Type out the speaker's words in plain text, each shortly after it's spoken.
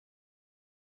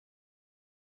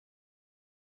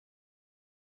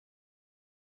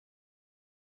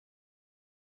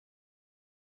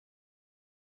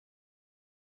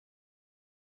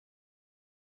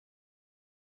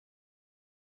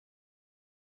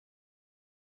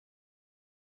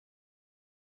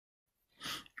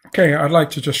Okay, I'd like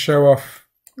to just show off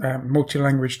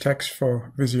multi-language text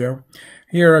for Visio.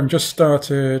 Here I've just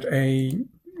started a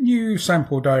new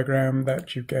sample diagram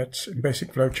that you get in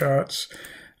basic flowcharts.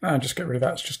 I'll just get rid of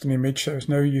that, it's just an image, so there's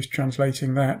no use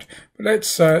translating that. But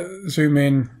let's zoom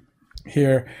in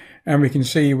here and we can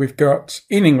see we've got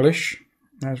in English,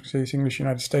 as you can see it's English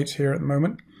United States here at the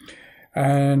moment,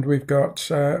 and we've got,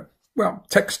 well,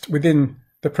 text within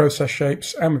the process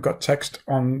shapes, and we've got text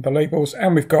on the labels,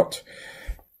 and we've got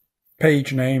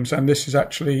page names, and this is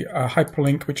actually a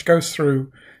hyperlink which goes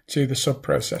through to the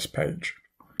sub-process page.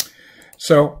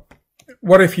 So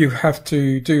what if you have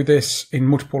to do this in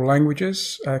multiple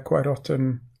languages? Quite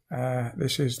often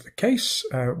this is the case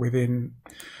within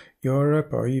Europe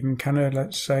or even Canada,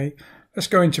 let's say. Let's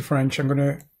go into French. I'm going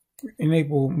to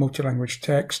enable multi-language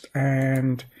text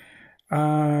and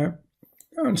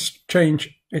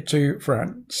change it to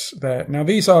France there. Now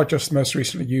these are just most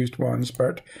recently used ones,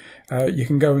 but you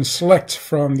can go and select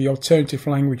from the alternative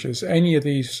languages any of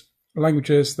these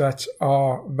languages that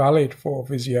are valid for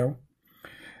Visio,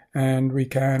 and we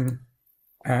can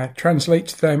translate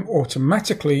them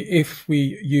automatically if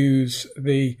we use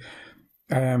the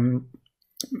Microsoft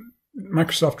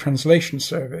Translation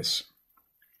Service.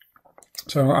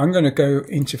 So I'm going to go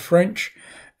into French,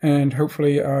 and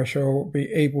hopefully I shall be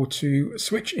able to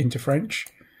switch into French,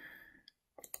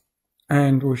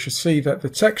 and we should see that the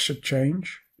text should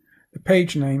change, the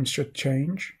page names should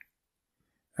change,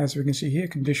 as we can see here,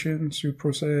 conditions, sous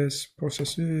process,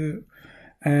 processeur,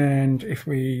 and if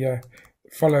we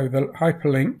follow the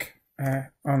hyperlink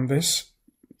on this,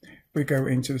 we go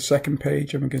into the second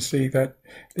page and we can see that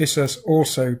this has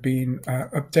also been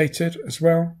updated as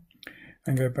well,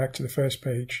 and go back to the first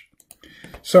page.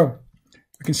 So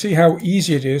we can see how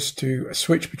easy it is to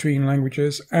switch between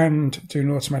languages and do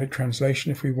an automatic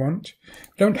translation if we want.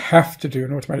 We don't have to do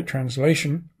an automatic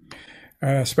translation,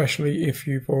 especially if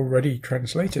you've already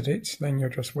translated it, then you're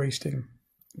just wasting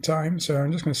time. So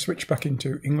I'm just going to switch back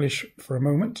into English for a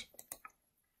moment.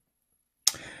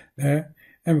 There.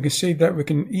 And we can see that we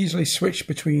can easily switch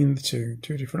between the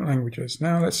two different languages.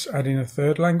 Now let's add in a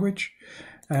third language,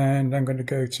 and I'm going to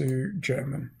go to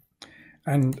German.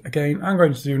 And again, I'm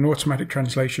going to do an automatic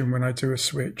translation when I do a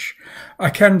switch. I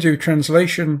can do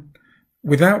translation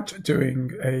without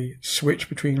doing a switch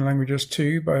between languages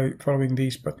too by following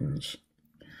these buttons.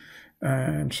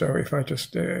 And so if I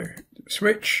just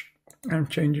switch and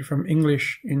change it from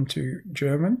English into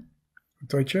German,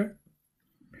 Deutsche,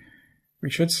 we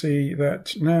should see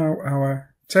that now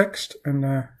our text and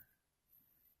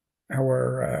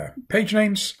our page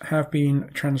names have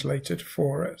been translated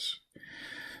for us.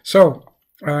 So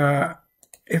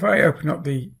if I open up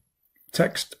the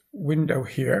text window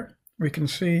here, we can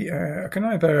see I can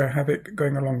either have it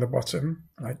going along the bottom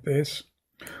like this,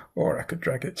 or I could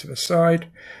drag it to the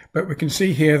side, but we can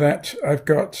see here that I've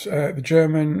got the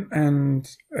German and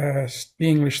the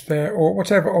English there, or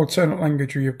whatever alternate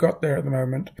language you've got there at the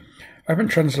moment. I haven't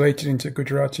translated into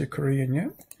Gujarati or Korean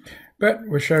yet, but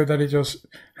we'll show that it does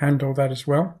handle that as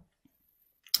well.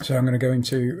 So I'm going to go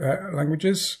into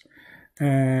languages,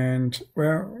 and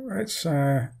well, let's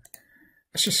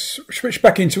just switch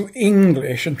back into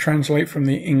English and translate from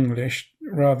the English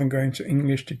rather than going to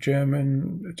English to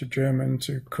German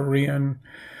to Korean.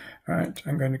 Right,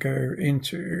 I'm going to go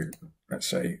into, let's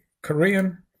say,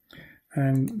 Korean,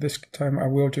 and this time I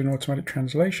will do an automatic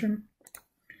translation.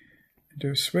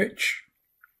 Do a switch,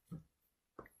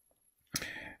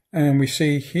 and we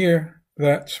see here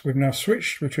that we've now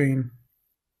switched between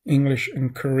English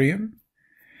and Korean,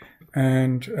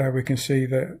 and we can see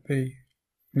that the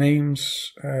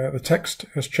names, the text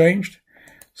has changed.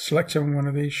 Select on one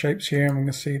of these shapes here and we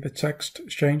can see the text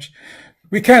has changed.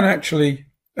 We can actually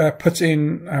put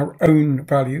in our own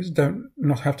values,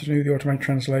 not have to do the automatic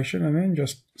translation, and then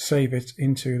just save it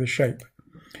into the shape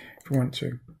if we want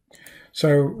to.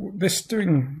 So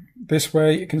doing this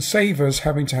way, it can save us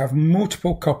having to have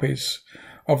multiple copies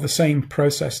of the same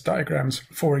process diagrams,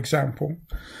 for example,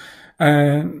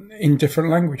 in different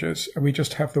languages. We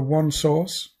just have the one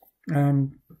source,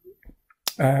 and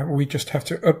we just have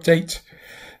to update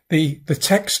the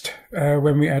text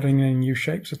when we're adding in a new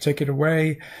shape. So take it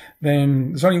away, then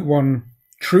there's only one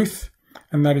truth,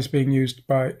 and that is being used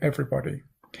by everybody.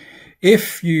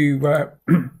 If you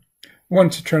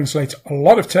want to translate a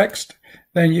lot of text,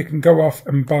 then you can go off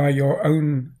and buy your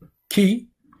own key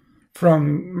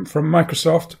from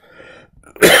Microsoft.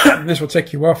 This will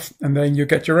take you off, and then you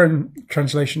get your own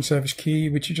translation service key,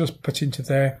 which you just put into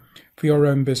there for your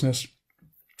own business,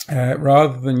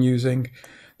 rather than using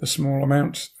the small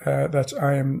amount that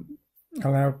I am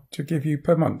allowed to give you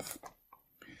per month.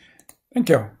 Thank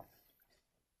you.